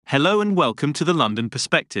Hello and welcome to the London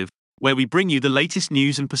Perspective, where we bring you the latest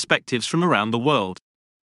news and perspectives from around the world.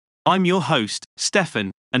 I'm your host,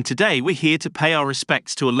 Stefan, and today we're here to pay our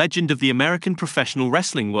respects to a legend of the American professional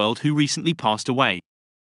wrestling world who recently passed away.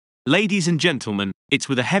 Ladies and gentlemen, it's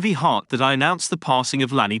with a heavy heart that I announce the passing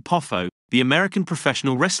of Lanny Poffo, the American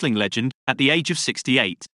professional wrestling legend, at the age of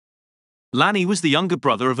 68. Lanny was the younger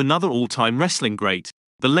brother of another all-time wrestling great,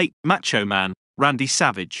 the late Macho Man, Randy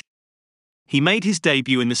Savage. He made his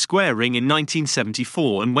debut in the square ring in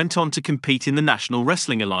 1974 and went on to compete in the National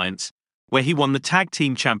Wrestling Alliance, where he won the Tag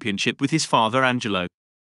Team Championship with his father Angelo.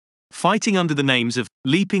 Fighting under the names of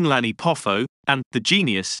Leaping Lanny Poffo and The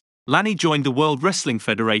Genius, Lanny joined the World Wrestling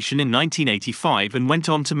Federation in 1985 and went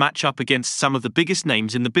on to match up against some of the biggest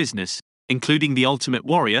names in the business, including The Ultimate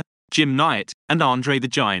Warrior, Jim Nyatt, and Andre the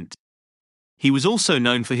Giant. He was also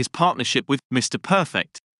known for his partnership with Mr.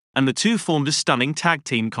 Perfect, and the two formed a stunning tag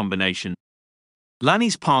team combination.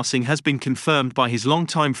 Lanny's passing has been confirmed by his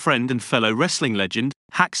longtime friend and fellow wrestling legend,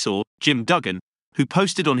 Hacksaw Jim Duggan, who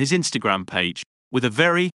posted on his Instagram page, "With a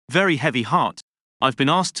very, very heavy heart, I've been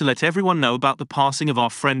asked to let everyone know about the passing of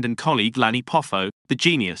our friend and colleague Lanny Poffo, the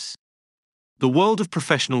genius." The world of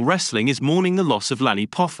professional wrestling is mourning the loss of Lanny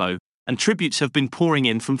Poffo, and tributes have been pouring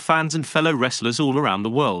in from fans and fellow wrestlers all around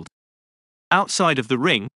the world. Outside of the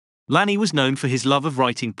ring, Lanny was known for his love of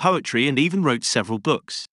writing poetry and even wrote several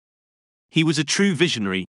books. He was a true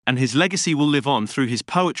visionary, and his legacy will live on through his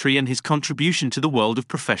poetry and his contribution to the world of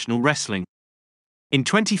professional wrestling. In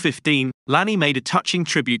 2015, Lanny made a touching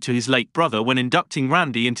tribute to his late brother when inducting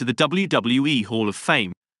Randy into the WWE Hall of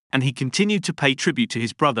Fame, and he continued to pay tribute to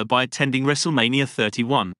his brother by attending WrestleMania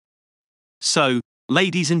 31. So,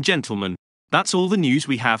 ladies and gentlemen, that's all the news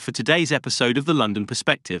we have for today's episode of the London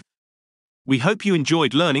Perspective. We hope you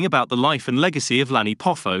enjoyed learning about the life and legacy of Lanny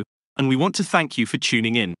Poffo, and we want to thank you for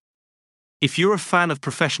tuning in. If you're a fan of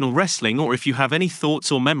professional wrestling or if you have any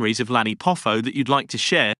thoughts or memories of Lanny Poffo that you'd like to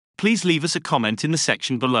share, please leave us a comment in the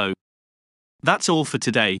section below. That's all for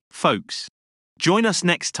today, folks. Join us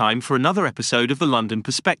next time for another episode of the London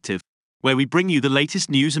Perspective, where we bring you the latest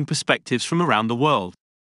news and perspectives from around the world.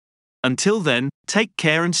 Until then, take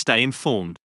care and stay informed.